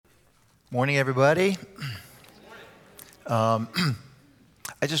Morning, everybody. I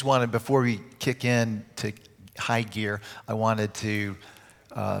just wanted, before we kick in to high gear, I wanted to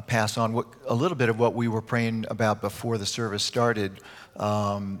pass on a little bit of what we were praying about before the service started,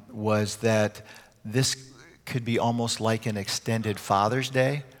 was that this could be almost like an extended Father's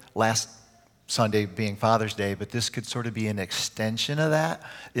Day. Last Sunday being Father's Day, but this could sort of be an extension of that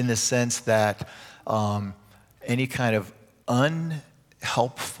in the sense that any kind of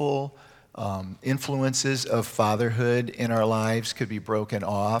unhelpful influences of fatherhood in our lives could be broken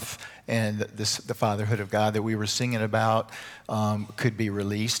off, and the fatherhood of God that we were singing about could be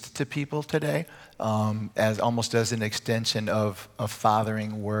released to people today, as almost as an extension of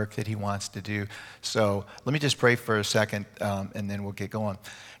fathering work that He wants to do. So let me just pray for a second, and then we'll get going.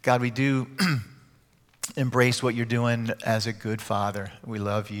 God, we do embrace what You're doing as a good Father. We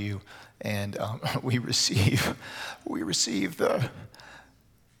love You, and we receive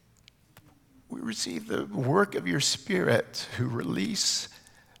the work of Your Spirit who release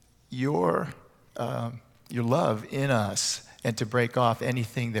your love in us, and to break off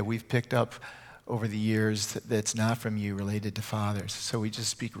anything that we've picked up over the years that's not from You related to fathers. So we just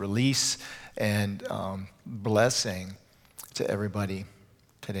speak release and blessing to everybody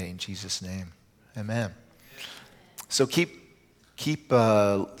today in Jesus' name. Amen. So keep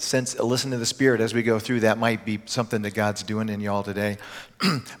listen to the Spirit as we go through. That might be something that God's doing in y'all today.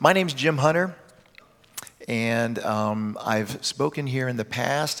 My name's Jim Hunter, and I've spoken here in the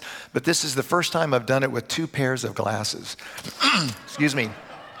past, but this is the first time I've done it with two pairs of glasses. Excuse me.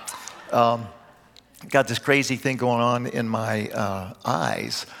 Got this crazy thing going on in my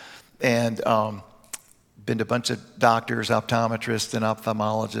eyes, and been to a bunch of doctors, optometrists, and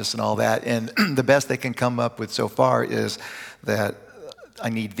ophthalmologists and all that, and the best they can come up with so far is that I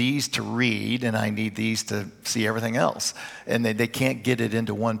need these to read and I need these to see everything else. And they can't get it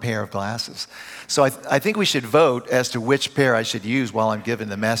into one pair of glasses. So I think we should vote as to which pair I should use while I'm giving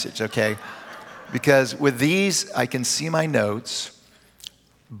the message, okay? Because with these, I can see my notes,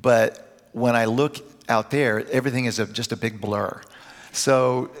 but when I look out there, everything is just a big blur.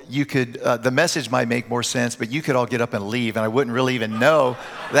 So you could, the message might make more sense, but you could all get up and leave, and I wouldn't really even know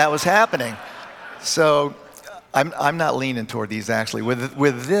that was happening. So I'm not leaning toward these, actually.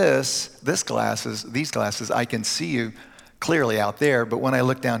 With these glasses, I can see you clearly out there, but when I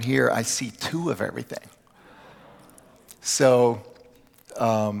look down here, I see two of everything. So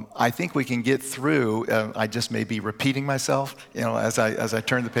I think we can get through. I just may be repeating myself, as I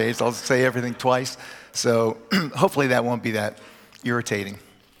turn the page. I'll say everything twice. So hopefully that won't be that irritating.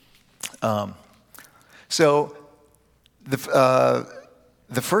 So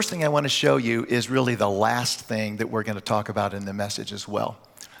the first thing I want to show you is really the last thing that we're going to talk about in the message as well.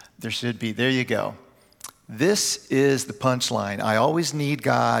 There you go. This is the punchline. I always need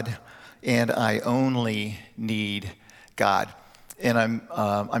God, and I only need God. And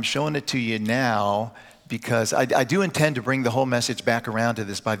I'm showing it to you now because I do intend to bring the whole message back around to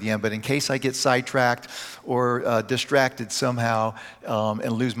this by the end, but in case I get sidetracked or distracted somehow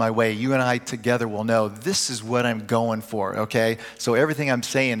and lose my way, you and I together will know this is what I'm going for, okay? So everything I'm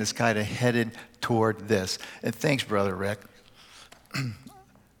saying is kind of headed toward this. And thanks, Brother Rick.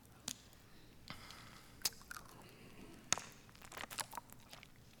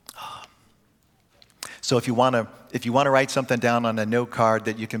 So if you want to write something down on a note card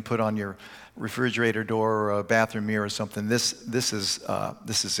that you can put on your refrigerator door or a bathroom mirror or something, this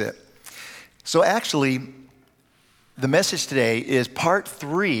is it. So actually, the message today is part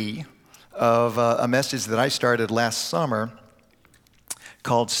 3 of a message that I started last summer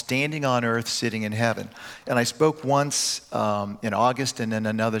called Standing on Earth, Sitting in Heaven. And I spoke once in August and then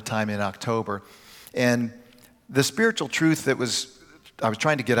another time in October. And the spiritual truth I was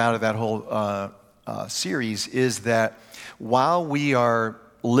trying to get out of that whole series is that while we are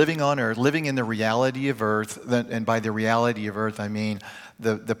living on earth, living in the reality of earth, and by the reality of earth I mean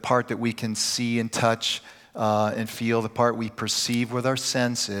the part that we can see and touch and feel, the part we perceive with our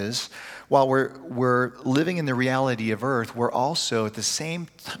senses, while we're living in the reality of earth, we're also at the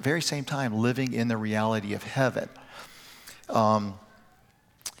very same time living in the reality of heaven.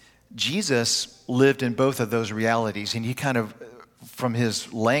 Jesus lived in both of those realities, and he kind of, from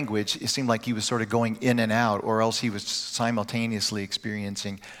his language, it seemed like he was sort of going in and out, or else he was simultaneously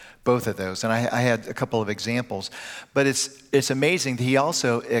experiencing both of those. And I had a couple of examples. But it's amazing that he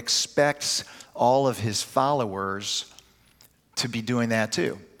also expects all of his followers to be doing that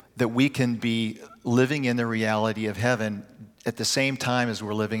too, that we can be living in the reality of heaven at the same time as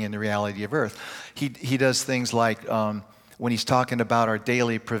we're living in the reality of earth. He does things like when he's talking about our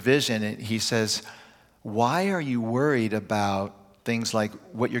daily provision, he says, "Why are you worried about things like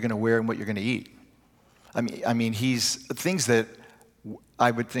what you're going to wear and what you're going to eat. I mean, he's things that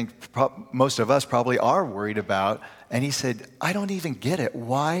I would think most of us probably are worried about. And he said, I don't even get it.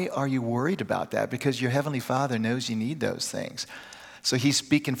 Why are you worried about that? Because your Heavenly Father knows you need those things. So he's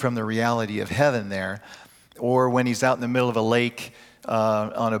speaking from the reality of heaven there. Or when he's out in the middle of a lake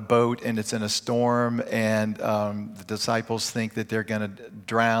on a boat and it's in a storm and the disciples think that they're going to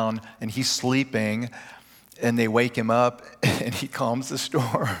drown and he's sleeping and they wake him up and he calms the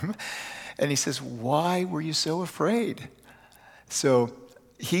storm. And he says, why were you so afraid? So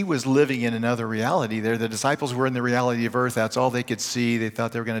he was living in another reality there. The disciples were in the reality of earth. That's all they could see. They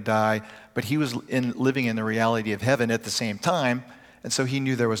thought they were going to die. But he was living in the reality of heaven at the same time. And so he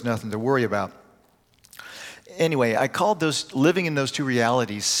knew there was nothing to worry about. Anyway, I called those living in those two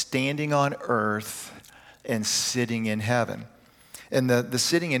realities standing on earth and sitting in heaven. And the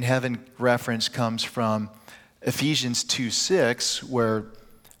sitting in heaven reference comes from Ephesians 2:6, where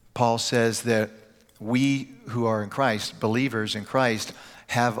Paul says that we who are in Christ, believers in Christ,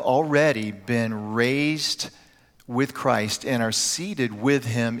 have already been raised with Christ and are seated with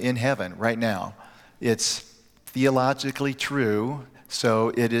him in heaven right now. It's theologically true, so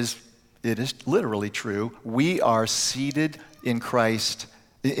it is literally true. We are seated in Christ,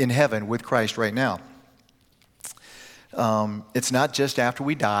 in heaven with Christ right now. It's not just after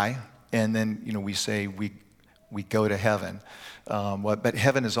we die and then we say we go to heaven. But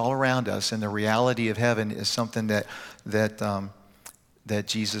heaven is all around us, and the reality of heaven is something that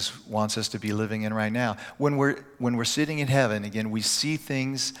Jesus wants us to be living in right now. When we're sitting in heaven, again, we see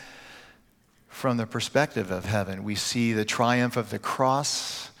things from the perspective of heaven. We see the triumph of the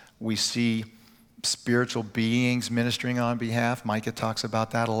cross. We see spiritual beings ministering on behalf. Micah talks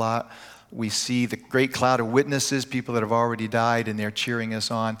about that a lot. We see the great cloud of witnesses, people that have already died, and they're cheering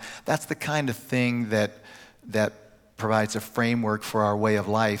us on. That's the kind of thing that provides a framework for our way of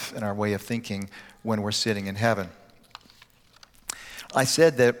life and our way of thinking when we're sitting in heaven. I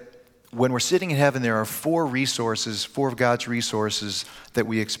said that when we're sitting in heaven, there are four of God's resources that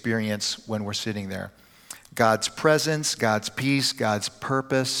we experience when we're sitting there. God's presence, God's peace, God's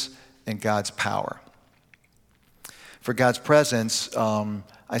purpose, and God's power. For God's presence,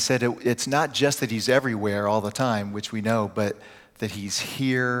 I said it's not just that he's everywhere all the time, which we know, but that he's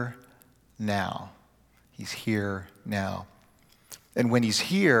here now. He's here now. And when he's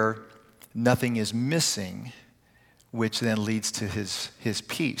here, nothing is missing, which then leads to his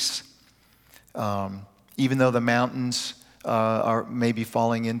peace. Even though the mountains are maybe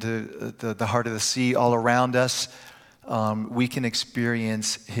falling into the heart of the sea all around us, we can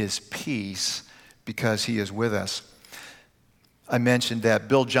experience his peace because he is with us. I mentioned that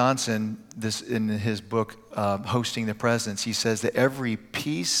Bill Johnson, in his book, Hosting the Presence, he says that every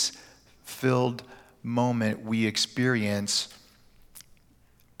peace-filled moment we experience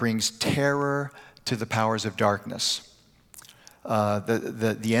brings terror to the powers of darkness.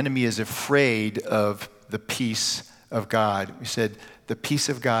 The enemy is afraid of the peace of God. We said the peace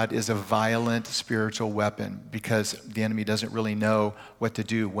of God is a violent spiritual weapon because the enemy doesn't really know what to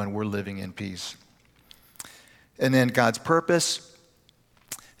do when we're living in peace. And then God's purpose.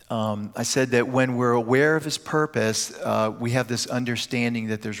 I said that when we're aware of his purpose, we have this understanding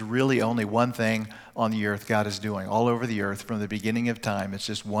that there's really only one thing on the earth God is doing, all over the earth from the beginning of time. It's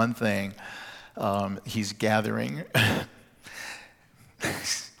just one thing. He's gathering.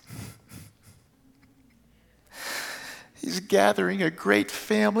 He's gathering a great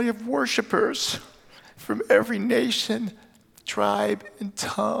family of worshipers from every nation, tribe, and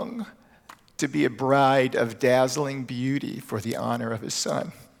tongue to be a bride of dazzling beauty for the honor of his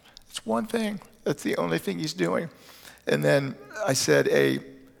Son. It's one thing. That's the only thing he's doing. And then I said a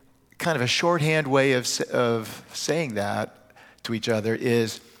kind of a shorthand way of saying that to each other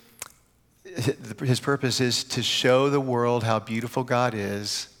is his purpose is to show the world how beautiful God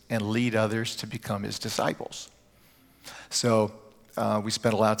is and lead others to become his disciples. So we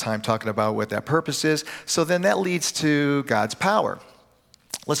spent a lot of time talking about what that purpose is. So then that leads to God's power.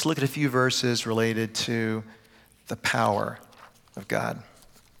 Let's look at a few verses related to the power of God.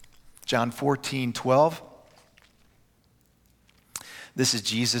 John 14:12. This is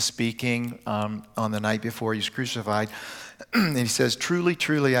Jesus speaking on the night before he's crucified. And he says, "Truly,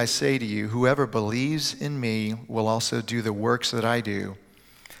 truly, I say to you, whoever believes in me will also do the works that I do.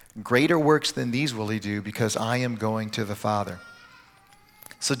 Greater works than these will he do, because I am going to the Father."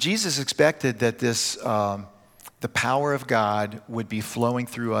 So Jesus expected that the power of God would be flowing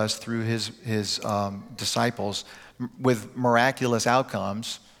through us, through his disciples, with miraculous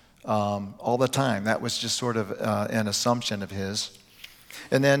outcomes all the time. That was just sort of an assumption of his.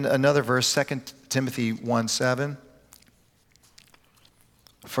 And then another verse, 2 Timothy 1:7.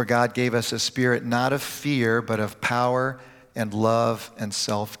 For God gave us a spirit not of fear, but of power and love and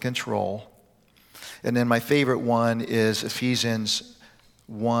self-control. And then my favorite one is Ephesians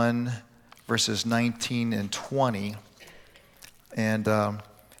 1, verses 19 and 20. And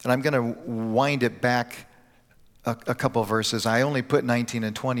I'm going to wind it back a couple of verses. I only put 19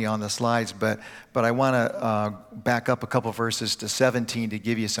 and 20 on the slides, but I want to back up a couple of verses to 17 to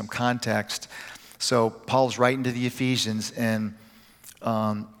give you some context. So Paul's writing to the Ephesians, and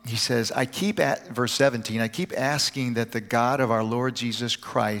he says, verse 17, I keep asking that the God of our Lord Jesus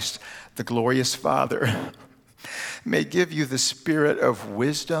Christ, the glorious Father, may give you the spirit of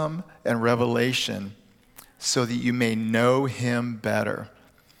wisdom and revelation so that you may know him better.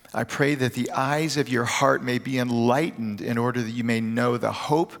 I pray that the eyes of your heart may be enlightened in order that you may know the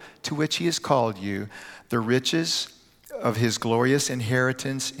hope to which he has called you, the riches of his glorious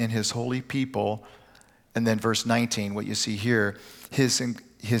inheritance in his holy people. And then verse 19, what you see here, his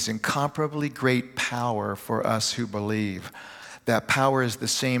incomparably great power for us who believe. That power is the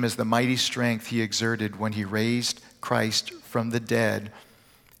same as the mighty strength he exerted when he raised Christ from the dead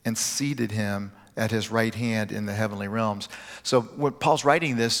and seated him at his right hand in the heavenly realms. So when Paul's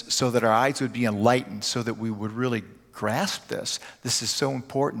writing this, so that our eyes would be enlightened, so that we would really grasp this. This is so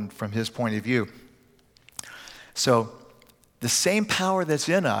important from his point of view. So the same power that's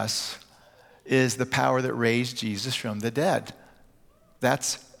in us is the power that raised Jesus from the dead.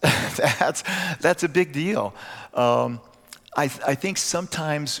 That's a big deal. I think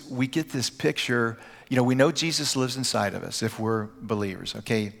sometimes we get this picture, we know Jesus lives inside of us if we're believers,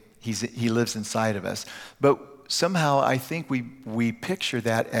 okay? He lives inside of us. But somehow I think we picture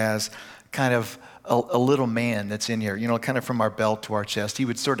that as kind of a little man that's in here, kind of from our belt to our chest. He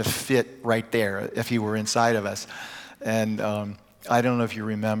would sort of fit right there if he were inside of us. And I don't know if you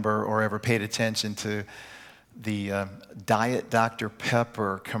remember or ever paid attention to the Diet Dr.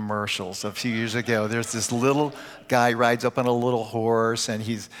 Pepper commercials a few years ago. There's this little guy rides up on a little horse, and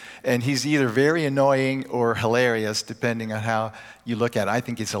he's either very annoying or hilarious, depending on how you look at it. I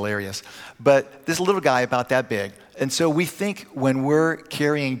think he's hilarious. But this little guy about that big. And so we think when we're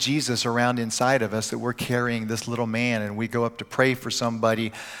carrying Jesus around inside of us that we're carrying this little man, and we go up to pray for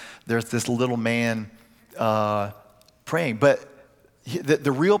somebody, there's this little man praying. But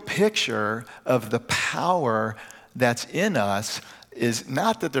the real picture of the power that's in us is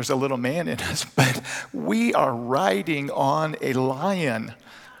not that there's a little man in us, but we are riding on a lion,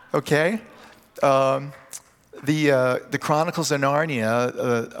 okay? The Chronicles of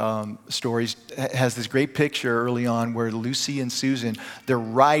Narnia stories has this great picture early on where Lucy and Susan, they're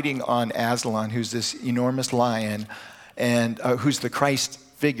riding on Aslan, who's this enormous lion, and who's the Christ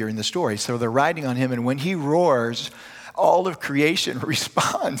figure in the story. So they're riding on him, and when he roars, all of creation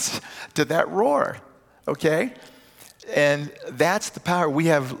responds to that roar, okay? And that's the power. We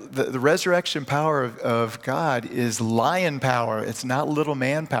have the resurrection power of God is lion power. It's not little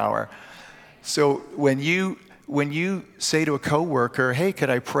man power. So when you say to a coworker, hey, could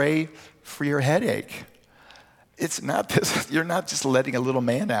I pray for your headache? It's not this, you're not just letting a little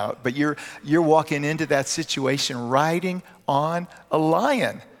man out, but you're walking into that situation riding on a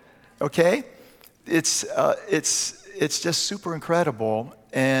lion, okay? It's just super incredible,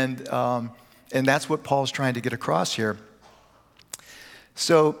 and that's what Paul's trying to get across here.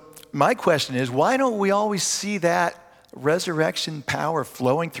 So my question is, why don't we always see that resurrection power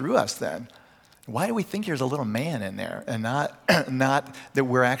flowing through us then? Why do we think there's a little man in there and not that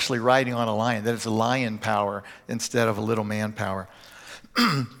we're actually riding on a lion, that it's a lion power instead of a little man power?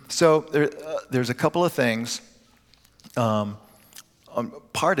 So there's a couple of things.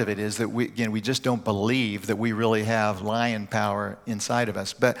 Part of it is that we just don't believe that we really have lion power inside of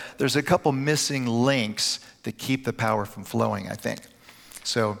us. But there's a couple missing links that keep the power from flowing, I think.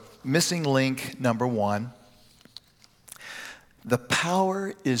 So missing link number one, the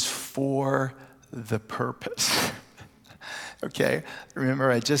power is for the purpose. Okay? Remember,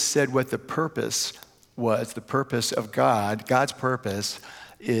 I just said what the purpose was. The purpose of God, God's purpose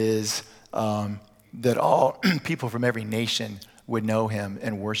is that all people from every nation would know him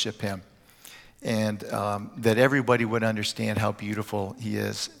and worship him, and that everybody would understand how beautiful he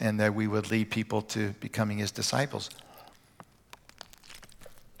is, and that we would lead people to becoming his disciples.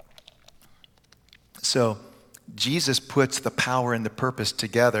 So Jesus puts the power and the purpose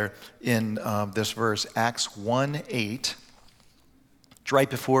together in this verse, Acts 1:8. It's right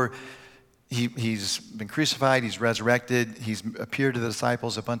before he's been crucified, he's resurrected, he's appeared to the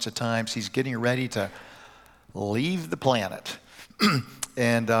disciples a bunch of times, he's getting ready to leave the planet.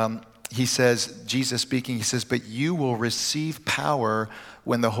 And he says, Jesus speaking, he says, but you will receive power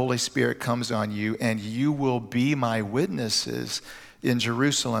when the Holy Spirit comes on you, and you will be my witnesses in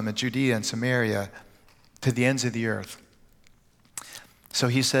Jerusalem and Judea and Samaria to the ends of the earth. So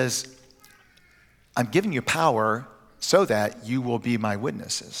he says, I'm giving you power so that you will be my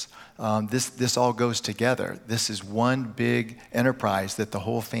witnesses. This all goes together. This is one big enterprise that the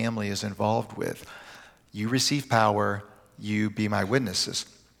whole family is involved with. You receive power, you be my witnesses.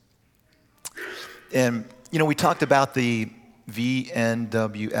 And, we talked about the VNWSSM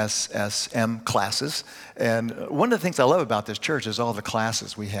classes. And one of the things I love about this church is all the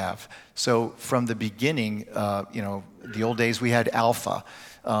classes we have. So from the beginning, the old days we had Alpha.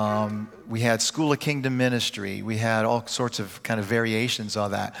 We had School of Kingdom Ministry. We had all sorts of kind of variations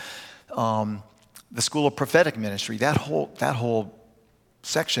on that. The School of Prophetic Ministry, that whole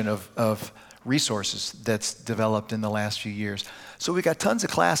section of resources that's developed in the last few years. So we got tons of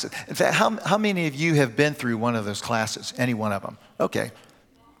classes. In fact, how many of you have been through one of those classes? Any one of them? Okay.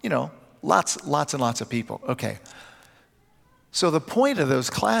 Lots and lots of people. Okay. So the point of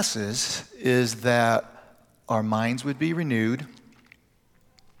those classes is that our minds would be renewed.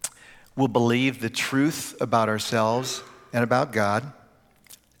 We'll believe the truth about ourselves and about God.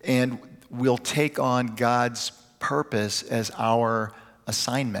 And we'll take on God's purpose as our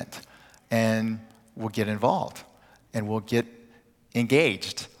assignment. And we'll get involved. And we'll get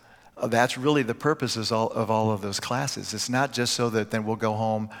engaged. That's really the purposes of all of those classes. It's not just so that then we'll go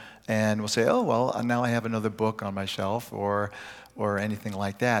home and we'll say, oh, well, now I have another book on my shelf or anything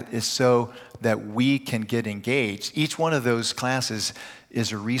like that. It's so that we can get engaged. Each one of those classes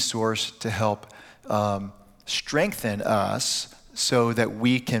is a resource to help strengthen us so that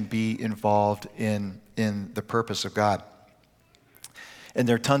we can be involved in the purpose of God. And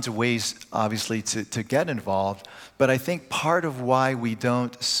there are tons of ways, obviously, to get involved. But I think part of why we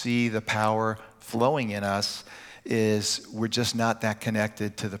don't see the power flowing in us is we're just not that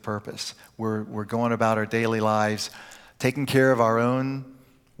connected to the purpose. We're going about our daily lives, taking care of our own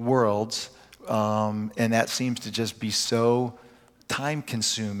worlds, and that seems to just be so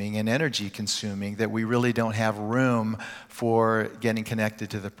time-consuming and energy-consuming that we really don't have room for getting connected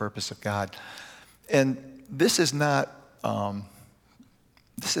to the purpose of God. And this is not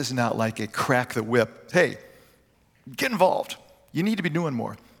like a crack the whip. Hey, get involved. You need to be doing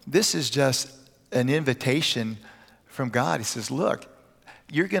more. This is just an invitation from God. He says, look,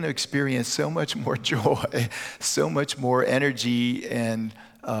 you're going to experience so much more joy, so much more energy and,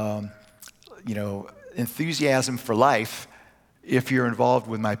 enthusiasm for life if you're involved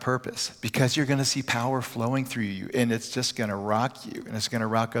with my purpose, because you're going to see power flowing through you, and it's just going to rock you, and it's going to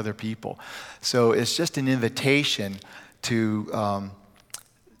rock other people. So it's just an invitation to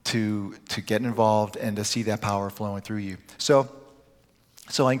get involved and to see that power flowing through you. So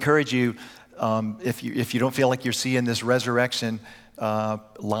I encourage you, if you don't feel like you're seeing this resurrection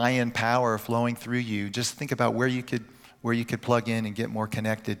lion power flowing through you, just think about where you could plug in and get more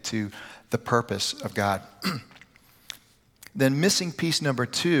connected to the purpose of God. Then missing piece number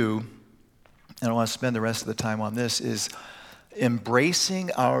 2, and I want to spend the rest of the time on this, is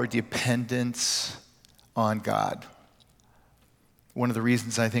embracing our dependence on God. One of the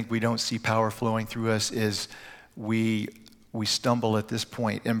reasons I think we don't see power flowing through us is we stumble at this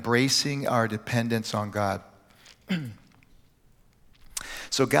point, embracing our dependence on God.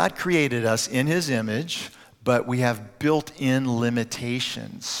 So God created us in His image, but we have built-in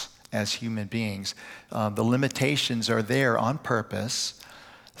limitations as human beings. The limitations are there on purpose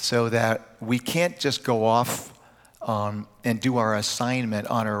so that we can't just go off and do our assignment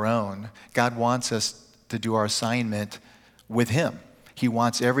on our own. God wants us to do our assignment with Him. He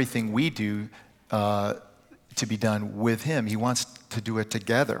wants everything we do to be done with Him. He wants to do it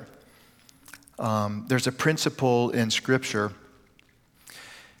together. There's a principle in Scripture.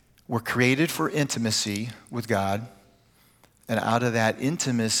 We're created for intimacy with God, and out of that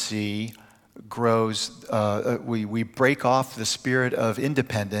intimacy grows, we break off the spirit of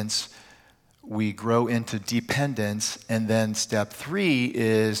independence, we grow into dependence, and then step 3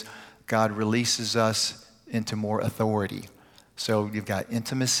 is God releases us into more authority. So you've got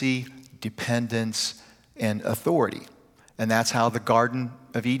intimacy, dependence, and authority. And that's how the Garden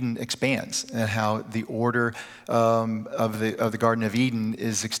of Eden expands, and how the order of the Garden of Eden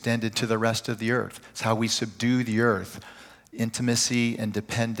is extended to the rest of the earth. It's how we subdue the earth. Intimacy and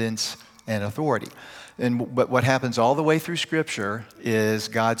dependence and authority. But what happens all the way through Scripture is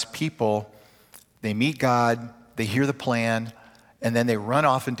God's people, they meet God, they hear the plan, and then they run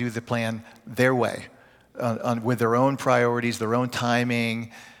off and do the plan their way, with their own priorities, their own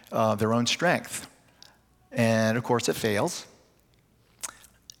timing, their own strength. And of course it fails.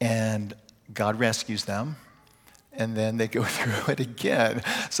 And God rescues them. And then they go through it again.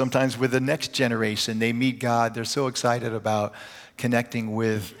 Sometimes with the next generation, they meet God. They're so excited about connecting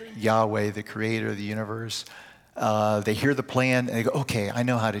with Yahweh, the creator of the universe. They hear the plan and they go, okay, I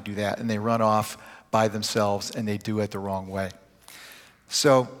know how to do that. And they run off by themselves and they do it the wrong way.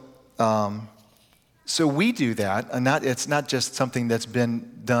 So we do that, and it's not just something that's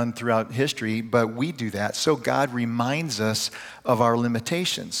been done throughout history, but we do that. So God reminds us of our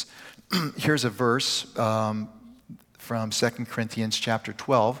limitations. Here's a verse from 2 Corinthians chapter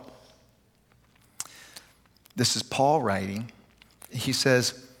 12. This is Paul writing. He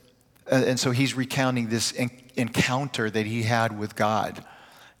says, and so he's recounting this encounter that he had with God.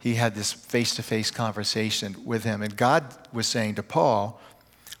 He had this face-to-face conversation with him, and God was saying to Paul,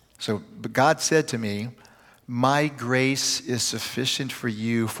 but God said to me, my grace is sufficient for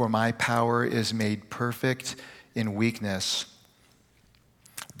you, for my power is made perfect in weakness.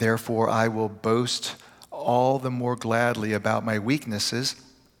 Therefore, I will boast all the more gladly about my weaknesses,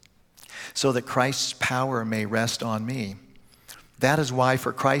 so that Christ's power may rest on me. That is why,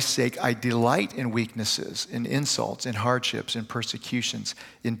 for Christ's sake, I delight in weaknesses, in insults, in hardships, in persecutions,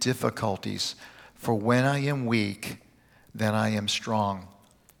 in difficulties. For when I am weak, then I am strong.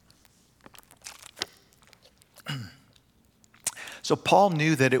 So Paul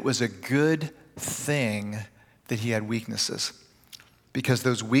knew that it was a good thing that he had weaknesses, because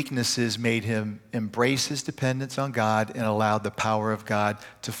those weaknesses made him embrace his dependence on God and allowed the power of God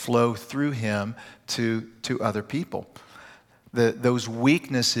to flow through him to other people. Those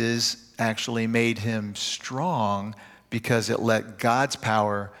weaknesses actually made him strong because it let God's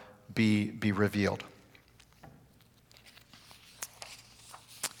power be revealed.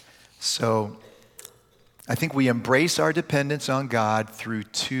 So I think we embrace our dependence on God through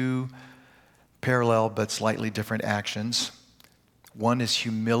two parallel but slightly different actions. One is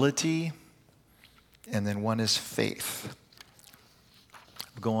humility, and then one is faith.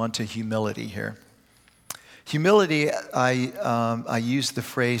 We'll go on to humility here. Humility, I use the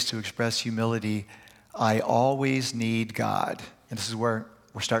phrase to express humility, I always need God. And this is where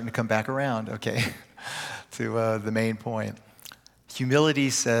we're starting to come back around, okay, to the main point. Humility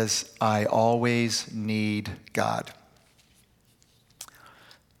says, I always need God.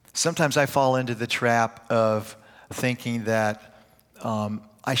 Sometimes I fall into the trap of thinking that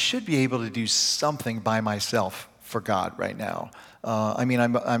I should be able to do something by myself for God right now.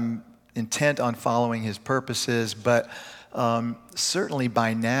 I'm intent on following His purposes, but certainly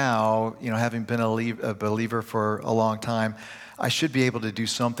by now, having been a believer for a long time, I should be able to do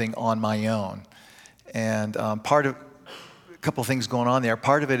something on my own. And a couple of things going on there.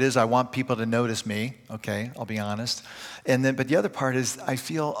 Part of it is I want people to notice me. Okay, I'll be honest. But the other part is I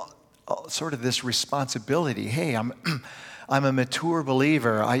feel sort of this responsibility. Hey, I'm a mature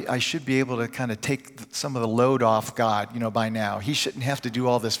believer. I should be able to kind of take some of the load off God, by now. He shouldn't have to do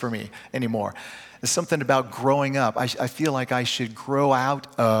all this for me anymore. There's something about growing up. I feel like I should grow out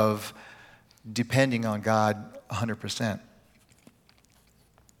of depending on God 100%.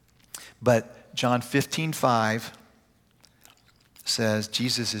 But John 15:5 says,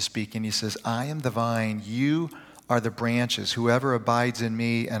 Jesus is speaking, he says, I am the vine, you are the branches. Whoever abides in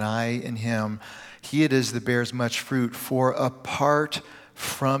me and I in him, he it is that bears much fruit. For apart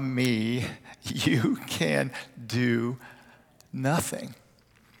from me, you can do nothing.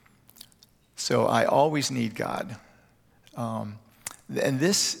 So I always need God. And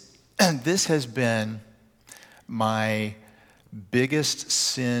this has been my biggest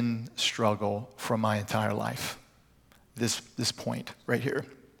sin struggle from my entire life. This point right here.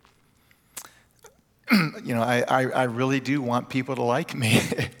 I really do want people to like me.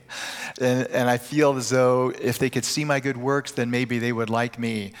 and I feel as though if they could see my good works, then maybe they would like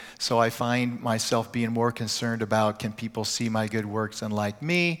me. So I find myself being more concerned about, can people see my good works and like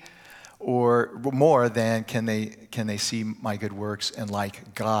me? Or more than can they see my good works and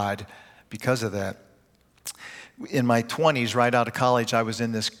like God because of that? In my 20s, right out of college, I was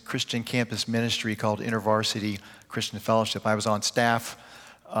in this Christian campus ministry called InterVarsity Christian Fellowship. I was on staff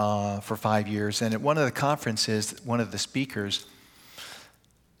for 5 years, and at one of the conferences, one of the speakers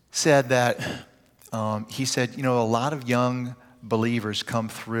said that, he said, a lot of young believers come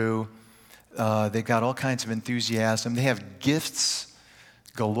through, they've got all kinds of enthusiasm, they have gifts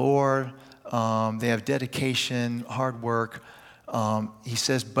galore, they have dedication, hard work, he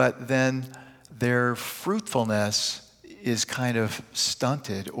says, but then their fruitfulness is kind of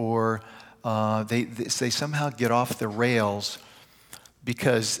stunted, or they somehow get off the rails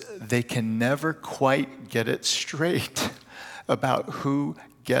because they can never quite get it straight about who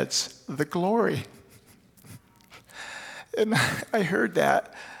gets the glory. And I heard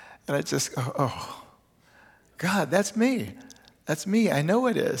that, and I just go, oh, God, that's me. That's me. I know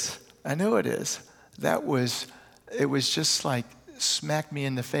it is. I know it is. It was just like smacked me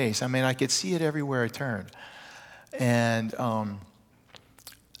in the face. I mean, I could see it everywhere I turned. And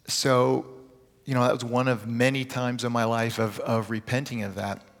so, that was one of many times in my life of repenting of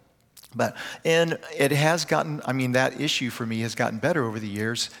that. And it has gotten, that issue for me has gotten better over the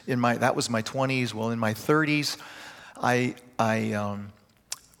years. That was my 20s. Well, in my 30s, I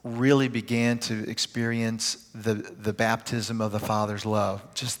really began to experience the baptism of the Father's love,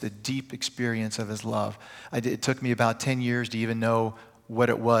 just the deep experience of his love. It took me about 10 years to even know what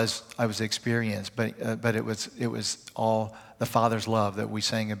it was I was experiencing, but it was all the Father's love that we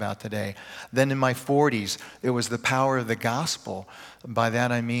sang about today. Then in my 40s, it was the power of the gospel. By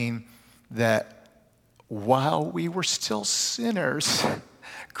that I mean that while we were still sinners,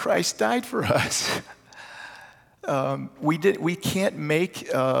 Christ died for us. We can't make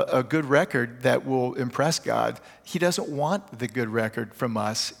a good record that will impress God. He doesn't want the good record from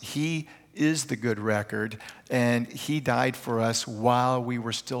us. He is the good record, and he died for us while we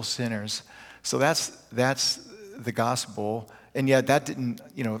were still sinners. So that's the gospel. And yet that didn't,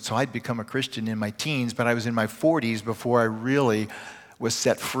 so I'd become a Christian in my teens, but I was in my 40s before I really was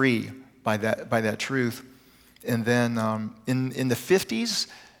set free by that truth. And then in the 50s,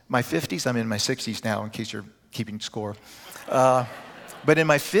 my 50s, I'm in my 60s now in case you're keeping score. But in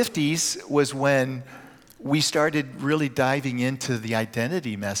my 50s was when we started really diving into the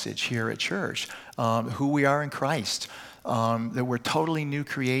identity message here at church, who we are in Christ, that we're totally new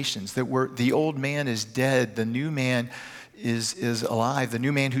creations, that the old man is dead, the new man is alive, the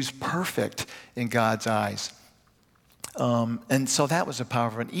new man who's perfect in God's eyes. And so that was a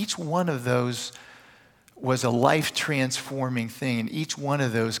powerful one. Each one of those was a life-transforming thing, and each one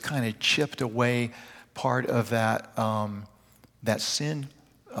of those kind of chipped away part of that sin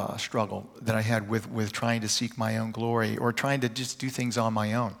struggle that I had with trying to seek my own glory or trying to just do things on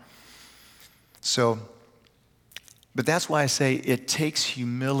my own. So, but that's why I say it takes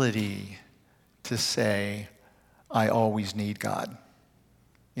humility to say, I always need God.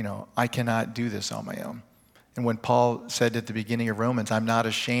 I cannot do this on my own. And when Paul said at the beginning of Romans, I'm not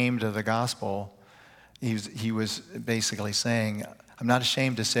ashamed of the gospel, he was basically saying, I'm not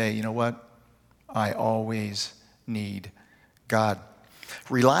ashamed to say, you know what? I always need God.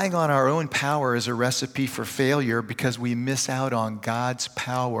 Relying on our own power is a recipe for failure because we miss out on God's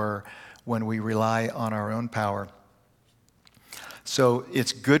power when we rely on our own power. So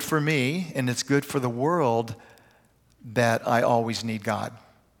it's good for me and it's good for the world that I always need God.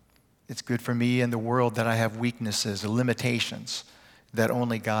 It's good for me and the world that I have weaknesses, limitations that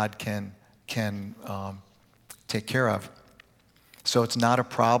only God can take care of. So it's not a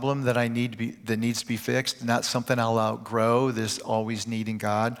problem that that needs to be fixed, not something I'll outgrow, this always needing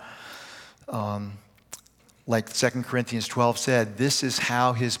God. Like 2 Corinthians 12 said, this is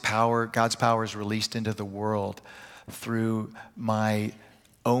how God's power is released into the world, through my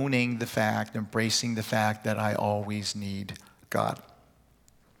owning the fact, embracing the fact that I always need God.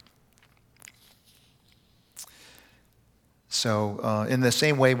 So in the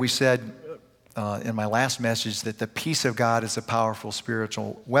same way we said in my last message that the peace of God is a powerful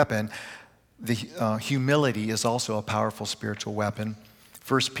spiritual weapon, the humility is also a powerful spiritual weapon.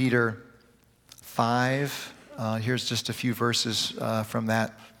 1 Peter 5, here's just a few verses from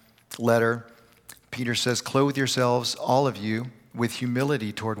that letter. Peter says, clothe yourselves, all of you, with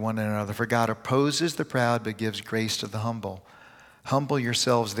humility toward one another, for God opposes the proud but gives grace to the humble. Humble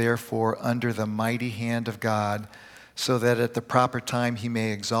yourselves, therefore, under the mighty hand of God, so that at the proper time he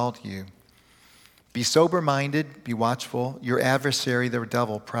may exalt you. Be sober-minded, be watchful. Your adversary, the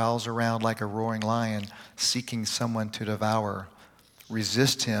devil, prowls around like a roaring lion, seeking someone to devour.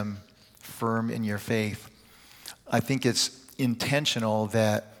 Resist him, firm in your faith. I think it's intentional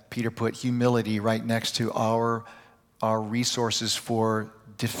that Peter put humility right next to our resources for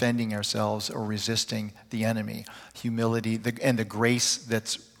defending ourselves or resisting the enemy. Humility and the grace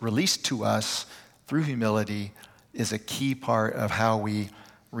that's released to us through humility is a key part of how we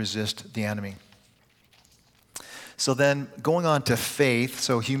resist the enemy. So then going on to faith,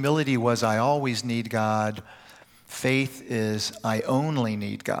 so humility was I always need God. Faith is I only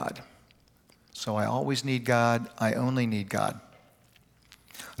need God. So I always need God, I only need God.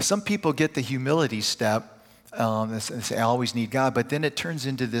 Some people get the humility step, and say I always need God, but then it turns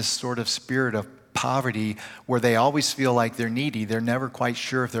into this sort of spirit of poverty where they always feel like they're needy. They're never quite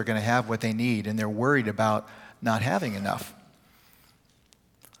sure if they're going to have what they need, and they're worried about not having enough.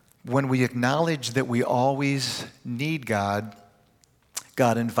 When we acknowledge that we always need God,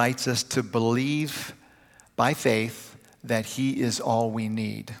 God invites us to believe by faith that he is all we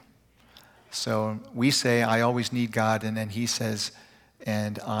need. So we say, I always need God, and then he says,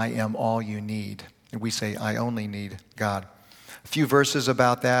 and I am all you need. And we say, I only need God. A few verses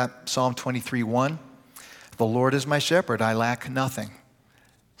about that. Psalm 23:1. The Lord is my shepherd, I lack nothing.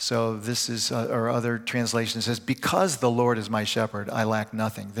 So this is, or other translation says, because the Lord is my shepherd, I lack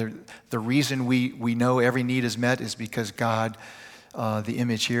nothing. The reason we know every need is met is because God, the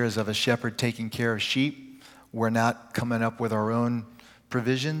image here is of a shepherd taking care of sheep. We're not coming up with our own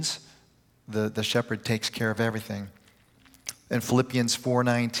provisions. The shepherd takes care of everything. In Philippians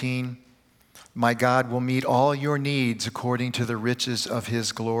 4:19, my God will meet all your needs according to the riches of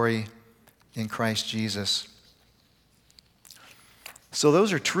his glory in Christ Jesus. So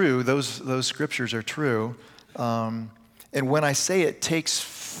those are true. Those scriptures are true. And when I say it takes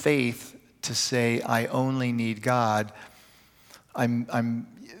faith to say I only need God, I'm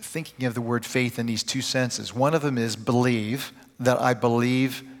thinking of the word faith in these two senses. One of them is believe, that I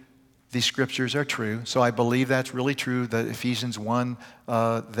believe these scriptures are true. So I believe that's really true, that Ephesians 1,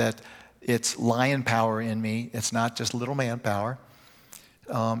 that it's lion power in me. It's not just little man power.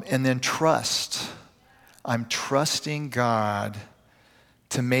 And then trust. I'm trusting God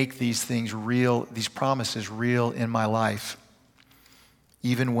to make these things real, these promises real in my life,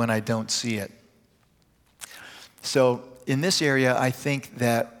 even when I don't see it. So in this area, I think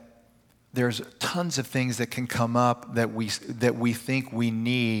that there's tons of things that can come up that we think we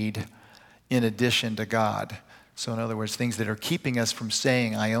need in addition to God. So in other words, things that are keeping us from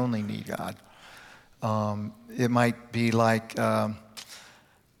saying, I only need God. It might be like,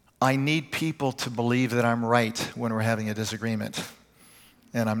 I need people to believe that I'm right when we're having a disagreement.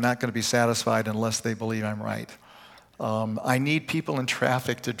 And I'm not going to be satisfied unless they believe I'm right. I need people in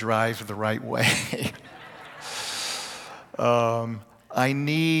traffic to drive the right way. I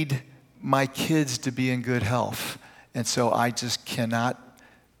need my kids to be in good health. And so I just cannot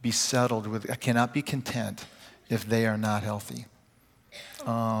be settled with, I cannot be content if they are not healthy.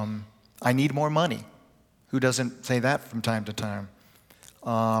 I need more money. Who doesn't say that from time to time?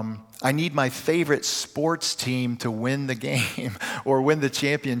 I need my favorite sports team to win the game or win the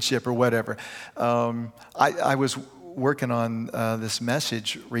championship or whatever. I was working on this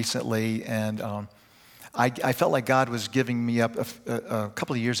message recently, and I felt like God was giving me up a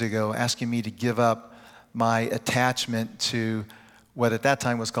couple of years ago, asking me to give up my attachment to what at that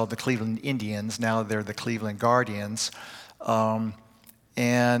time was called the Cleveland Indians. Now they're the Cleveland Guardians.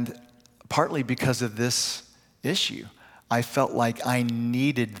 And partly because of this issue. I felt like I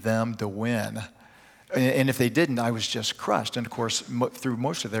needed them to win. And if they didn't, I was just crushed. And of course, through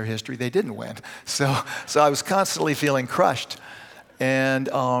most of their history, they didn't win. So I was constantly feeling crushed. And,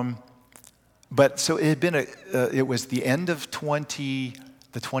 but so it had been, it was the end of the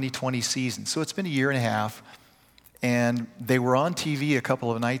 2020 season. So it's been a year and a half. And they were on TV a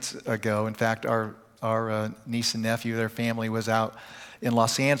couple of nights ago. In fact, our niece and nephew, their family was out in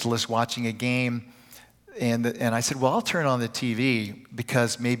Los Angeles watching a game. And I said, well, I'll turn on the TV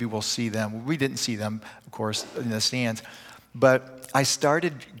because maybe we'll see them. We didn't see them, of course, in the stands. But I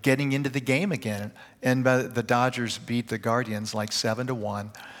started getting into the game again. And the Dodgers beat the Guardians like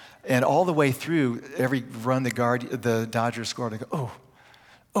 7-1. And all the way through, every run the Dodgers scored, I go,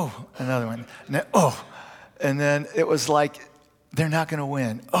 oh, another one. And then it was like, they're not going to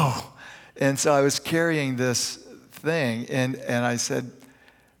win. And so I was carrying this thing. And I said,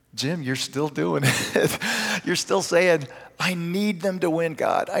 Jim, you're still doing it. You're still saying, I need them to win,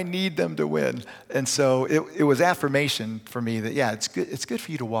 God. I need them to win. And so it was affirmation for me that, yeah, it's good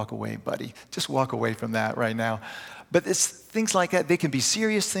for you to walk away, buddy. Just walk away from that right now. But it's things like that. They can be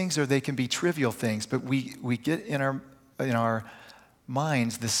serious things or they can be trivial things. But we get in our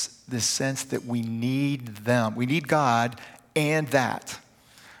minds this sense that we need them. We need God and that.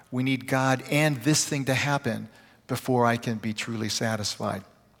 We need God and this thing to happen before I can be truly satisfied.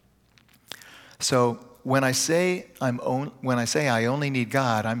 So when I say I only need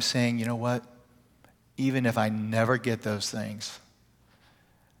God, I'm saying, you know what? Even if I never get those things,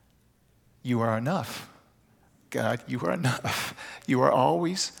 you are enough. God, you are enough. You are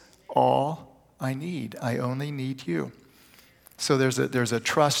always all I need. I only need you. So there's a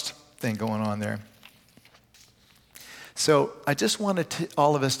trust thing going on there. So I just wanted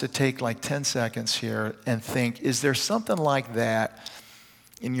all of us to take like 10 seconds here and think, is there something like that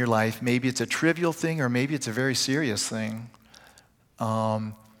in your life? Maybe it's a trivial thing or maybe it's a very serious thing.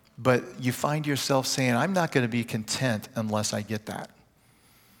 But you find yourself saying, I'm not going to be content unless I get that.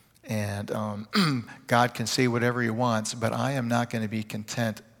 And God can say whatever he wants, but I am not going to be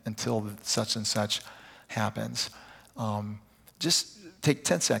content until such and such happens. Just take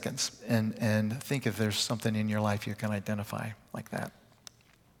 10 seconds and think if there's something in your life you can identify like that.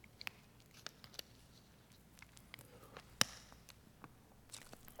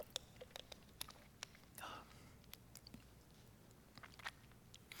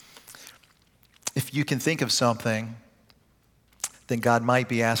 if you can think of something, then God might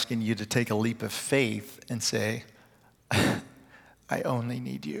be asking you to take a leap of faith and say, I only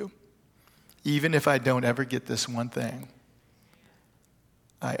need you. Even if I don't ever get this one thing,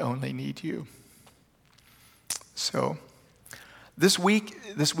 I only need you. So this week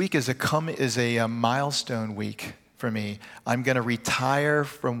is a milestone week for me. I'm going to retire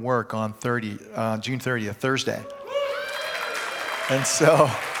from work on June 30th, Thursday. And so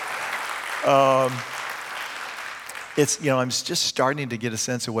I'm just starting to get a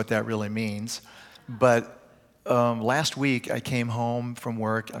sense of what that really means. But last week I came home from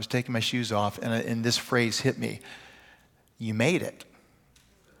work, I was taking my shoes off, and this phrase hit me: "You made it."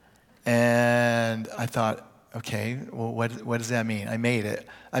 And I thought, okay, well, what does that mean? I made it.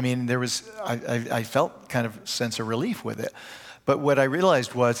 I mean, I felt kind of sense of relief with it. But what I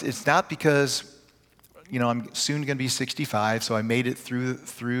realized was it's not because, I'm soon going to be 65, so I made it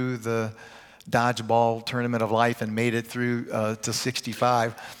through the dodgeball tournament of life and made it through to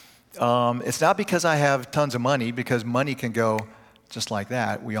 65. It's not because I have tons of money, because money can go just like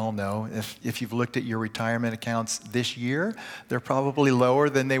that. We all know. If you've looked at your retirement accounts this year, they're probably lower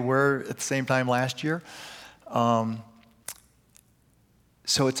than they were at the same time last year.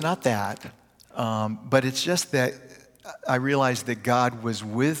 So it's not that, but it's just that I realized that God was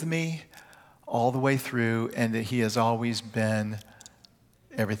with me all the way through, and that He has always been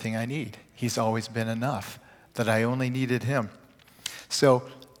everything I need. He's always been enough, that I only needed Him. So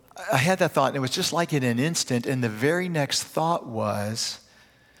I had that thought, and it was just like in an instant, and the very next thought was,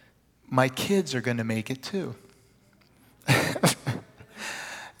 my kids are going to make it too.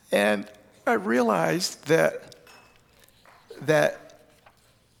 And I realized that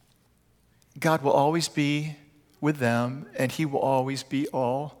God will always be with them, and He will always be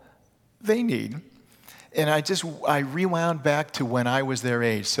all they need. And I rewound back to when I was their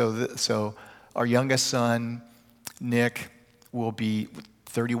age. So our youngest son, Nick, will be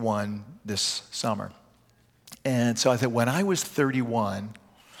 31 this summer. And so I thought, when I was 31,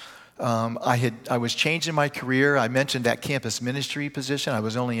 I was changing my career. I mentioned that campus ministry position. I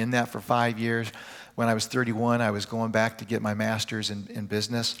was only in that for 5 years. When I was 31, I was going back to get my master's in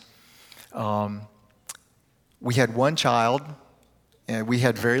business. We had one child, and we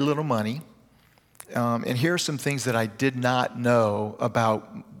had very little money. And here are some things that I did not know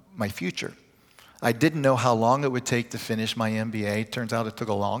about my future. I didn't know how long it would take to finish my MBA. Turns out it took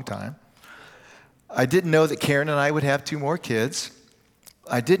a long time. I didn't know that Karen and I would have 2 more kids.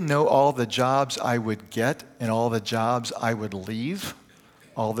 I didn't know all the jobs I would get and all the jobs I would leave,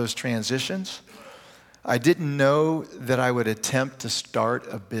 all those transitions. I didn't know that I would attempt to start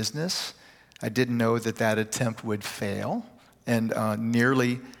a business. I didn't know that attempt would fail and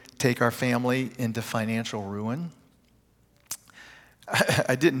nearly take our family into financial ruin.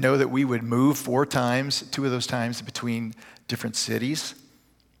 I didn't know that we would move 4 times, 2 of those times between different cities.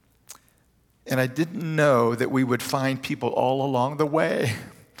 And I didn't know that we would find people all along the way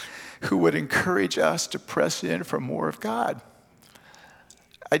who would encourage us to press in for more of God.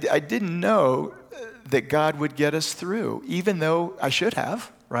 I didn't know that God would get us through, even though I should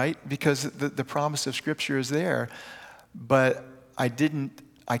have, right? Because the promise of Scripture is there. But I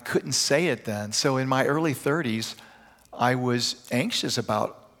couldn't say it then. So in my early 30s, I was anxious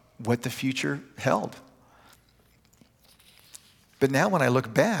about what the future held. But now when I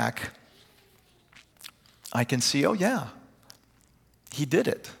look back, I can see, oh yeah, He did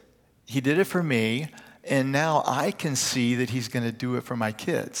it. He did it for me, and now I can see that He's going to do it for my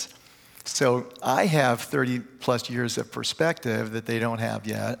kids. So I have 30 plus years of perspective that they don't have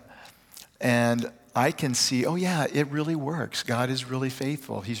yet, and I can see, oh yeah, it really works. God is really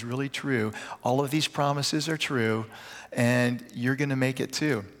faithful. He's really true. All of these promises are true, and you're going to make it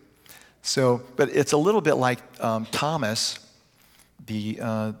too. So, but it's a little bit like Thomas,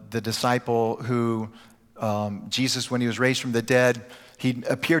 the disciple who Jesus, when He was raised from the dead, He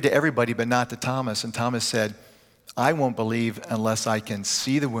appeared to everybody but not to Thomas. And Thomas said, I won't believe unless I can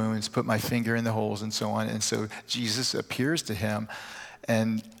see the wounds, put my finger in the holes, and so on. And so Jesus appears to him,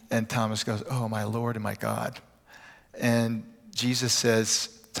 and Thomas goes, oh, my Lord and my God. And Jesus says,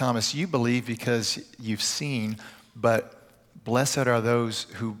 Thomas, you believe because you've seen, but blessed are those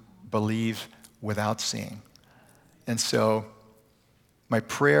who believe without seeing. And so my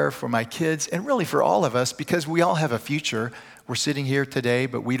prayer for my kids, and really for all of us, because we all have a future. We're sitting here today,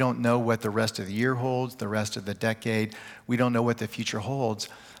 but we don't know what the rest of the year holds, the rest of the decade. We don't know what the future holds.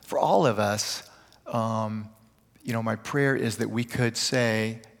 For all of us, my prayer is that we could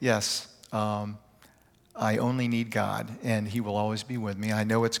say, yes, I only need God, and He will always be with me. I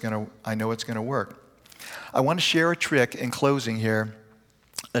know it's going to work. I want to share a trick in closing here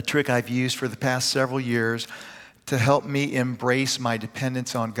a trick I've used for the past several years to help me embrace my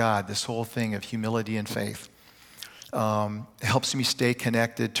dependence on God, this whole thing of humility and faith. Helps me stay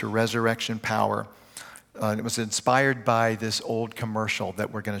connected to resurrection power. It was inspired by this old commercial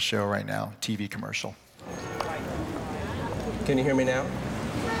that we're going to show right now, TV commercial. Can you hear me now?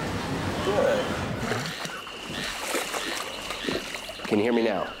 Good. Can you hear me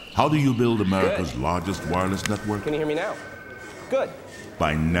now? How do you build America's largest wireless network? Can you hear me now? Good.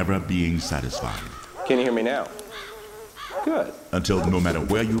 By never being satisfied. Can you hear me now? Good. Until no matter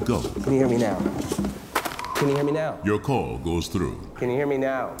where you go, Can you hear me now? Can you hear me now? your call goes through. Can you hear me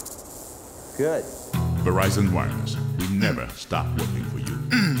now? Good. Verizon Wireless. We never stop working for you.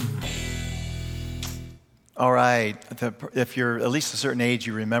 All right. If you're at least a certain age,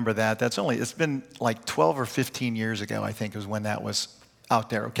 you remember that. It's been like 12 or 15 years ago, I think, is when that was out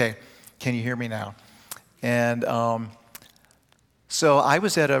there. Okay. Can you hear me now? And so I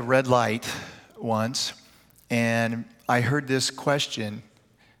was at a red light once, and I heard this question,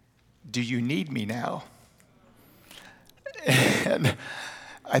 do you need me now? And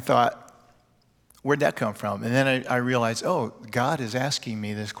I thought, where'd that come from? And then I realized, oh, God is asking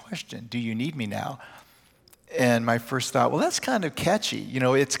me this question, do you need me now? And my first thought, well, that's kind of catchy. You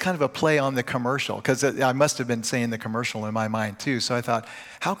know, it's kind of a play on the commercial, because I must have been saying the commercial in my mind too. So I thought,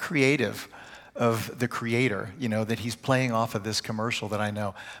 how creative of the creator, you know, that he's playing off of this commercial that I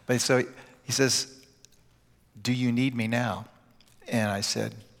know. But so he says, do you need me now? And I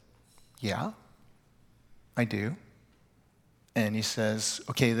said, yeah, I do. And he says,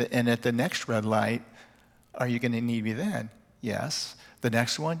 okay, and at the next red light, are you going to need me then? Yes. The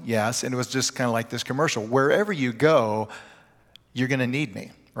next one? Yes. And it was just kind of like this commercial. Wherever you go, you're going to need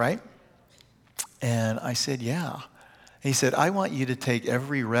me, right? And I said, yeah. And he said, I want you to take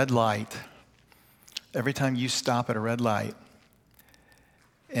every red light, every time you stop at a red light,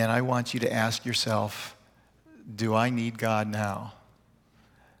 and I want you to ask yourself, do I need God now?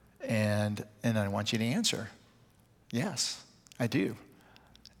 And I want you to answer, yes, I do.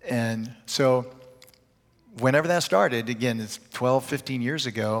 And so whenever that started, again, it's 12, 15 years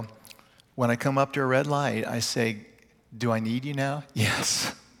ago, when I come up to a red light, I say, do I need you now?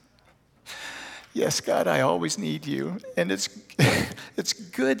 Yes. Yes, God, I always need you. And it's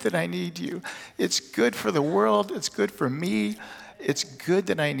good that I need you. It's good for the world. It's good for me. It's good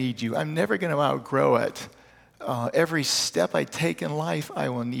that I need you. I'm never going to outgrow it. Every step I take in life, I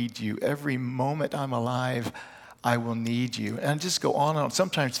will need you. Every moment I'm alive, I will need you. And I just go on and on,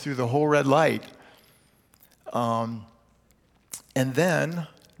 sometimes through the whole red light. And then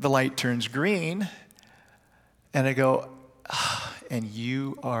the light turns green, and I go, and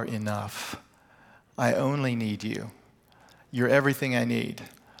you are enough. I only need you. You're everything I need.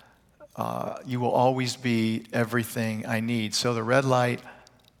 You will always be everything I need. So the red light,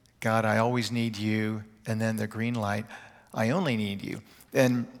 God, I always need you. And then the green light, I only need you.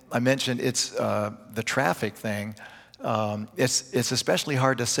 And I mentioned it's the traffic thing. It's especially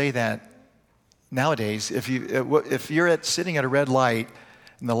hard to say that nowadays. If you're sitting at a red light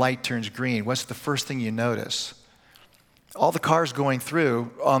and the light turns green, what's the first thing you notice? All the cars going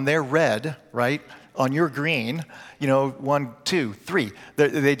through on their red, right? On your green, 1, 2, 3.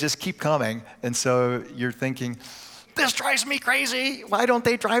 They just keep coming. And so you're thinking, this drives me crazy. Why don't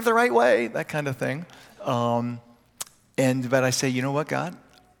they drive the right way? That kind of thing. But I say, you know what, God?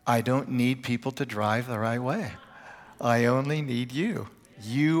 I don't need people to drive the right way. I only need you.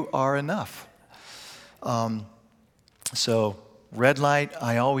 You are enough. So red light,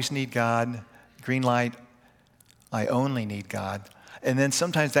 I always need God. Green light, I only need God. And then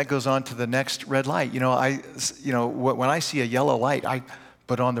sometimes that goes on to the next red light. When I see a yellow light, I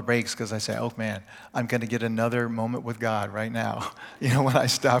put on the brakes because I say, oh man, I'm going to get another moment with God right now, when I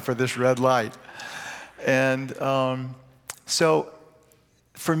stop for this red light. And so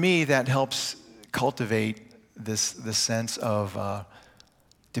for me, that helps cultivate this sense of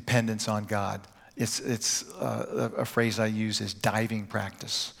dependence on God. It's a phrase I use is diving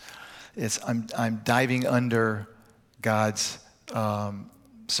practice. I'm diving under God's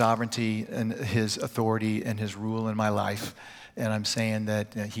sovereignty and his authority and his rule in my life. And I'm saying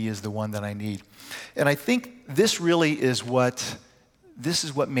that he is the one that I need. And I think this is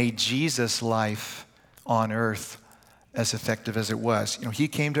what made Jesus' life on earth as effective as it was. He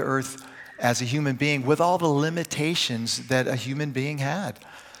came to earth as a human being with all the limitations that a human being had.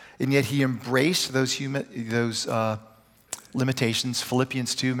 And yet he embraced those limitations.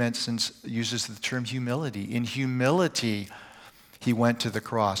 Philippians 2 uses the term humility. In humility, he went to the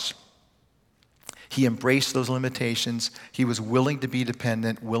cross. He embraced those limitations. He was willing to be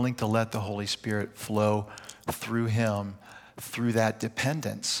dependent, willing to let the Holy Spirit flow through him through that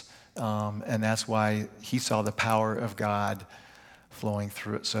dependence. And that's why he saw the power of God flowing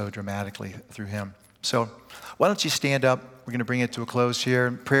through it so dramatically through him. So why don't you stand up? We're going to bring it to a close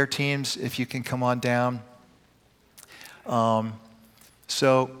here. Prayer teams, if you can come on down.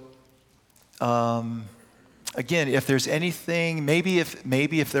 Again, if there's anything, maybe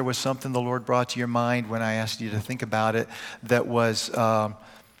if there was something the Lord brought to your mind when I asked you to think about it, that was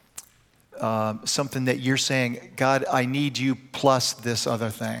something that you're saying, God, I need you plus this other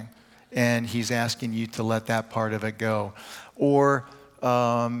thing, and he's asking you to let that part of it go. Or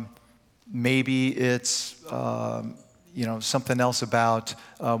maybe it's something else about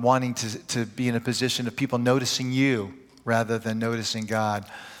wanting to be in a position of people noticing you rather than noticing God.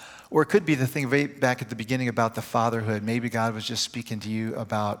 Or it could be the thing right back at the beginning about the fatherhood. Maybe God was just speaking to you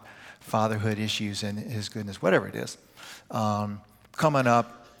about fatherhood issues and his goodness, whatever it is. Come on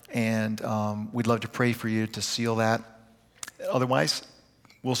up, and we'd love to pray for you to seal that. Otherwise,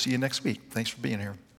 we'll see you next week. Thanks for being here.